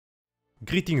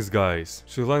Greetings guys,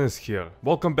 Suilan is here.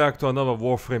 Welcome back to another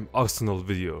Warframe Arsenal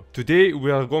video. Today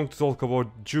we are going to talk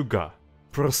about Zhuge,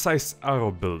 precise arrow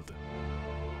build.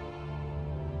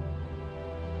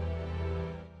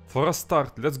 For a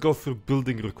start, let's go through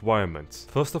building requirements.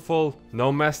 First of all,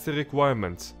 no mastery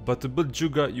requirements, but to build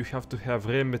Zhuge you have to have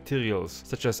rare materials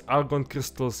such as argon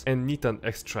crystals and nitan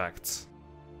extracts.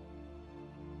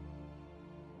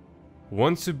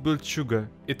 Once you build Zhuge,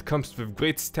 it comes with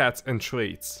great stats and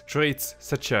traits. Traits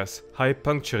such as high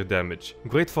puncture damage,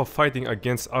 great for fighting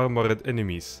against armored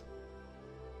enemies.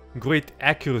 Great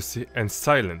accuracy and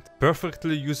silent,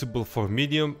 perfectly usable for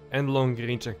medium and long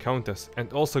range encounters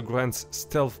and also grants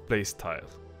stealth playstyle.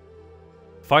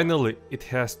 Finally, it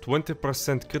has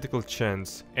 20% critical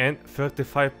chance and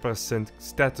 35%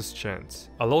 status chance.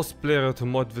 Allows player to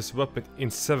mod this weapon in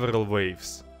several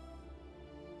waves.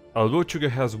 Although Zhuge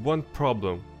has one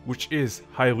problem, which is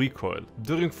high recoil.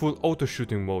 During full auto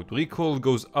shooting mode, recoil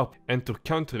goes up, and to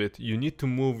counter it you need to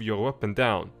move your weapon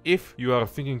down. If you are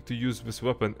thinking to use this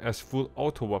weapon as full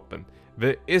auto weapon,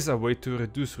 there is a way to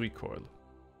reduce recoil.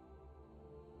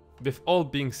 With all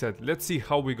being said, let's see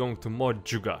how we're going to mod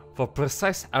Zhuge. For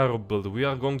precise arrow build we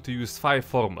are going to use 5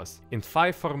 formas. In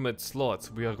 5 format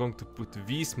slots we are going to put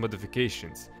these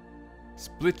modifications: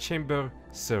 split chamber,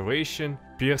 serration,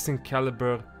 piercing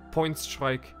caliber, point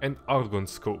strike and argon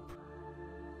scope.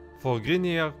 For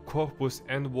Grenier, corpus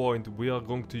and wound we are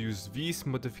going to use these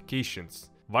modifications: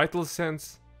 vital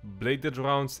sense, bladed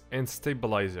rounds and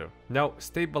stabilizer. Now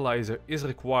stabilizer is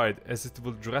required as it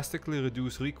will drastically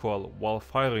reduce recoil while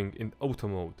firing in auto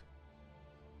mode.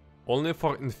 Only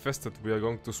for infested we are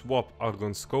going to swap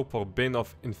argon scope for bane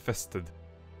of infested.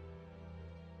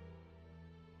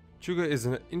 Zhuge is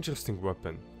an interesting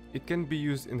weapon. It can be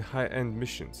used in high-end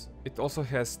missions. It also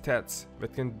has stats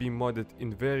that can be modded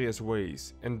in various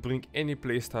ways and bring any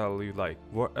playstyle you like,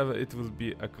 wherever it will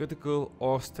be a critical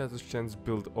or status chance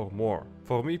build or more.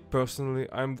 For me personally,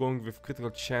 I'm going with critical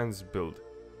chance build.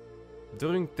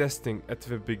 During testing at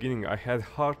the beginning I had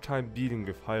hard time dealing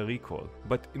with high recoil,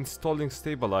 but installing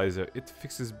stabilizer it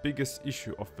fixes biggest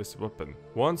issue of this weapon.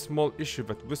 One small issue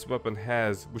that this weapon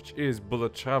has, which is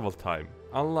bullet travel time.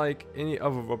 Unlike any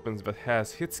other weapons that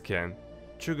has hit scan,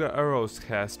 Zhuge arrows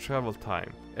has travel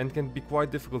time and can be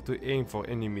quite difficult to aim for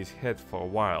enemy's head for a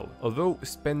while. Although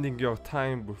spending your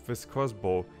time with this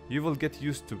crossbow, you will get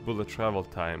used to bullet travel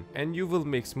time and you will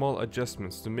make small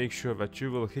adjustments to make sure that you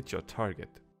will hit your target.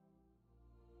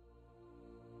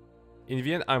 In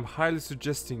the end, I'm highly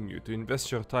suggesting you to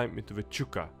invest your time into the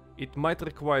Zhuge. It might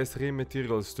require rare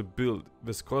materials to build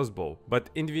this crossbow, but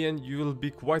in the end you will be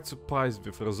quite surprised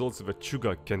with the results that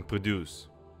Zhuge can produce.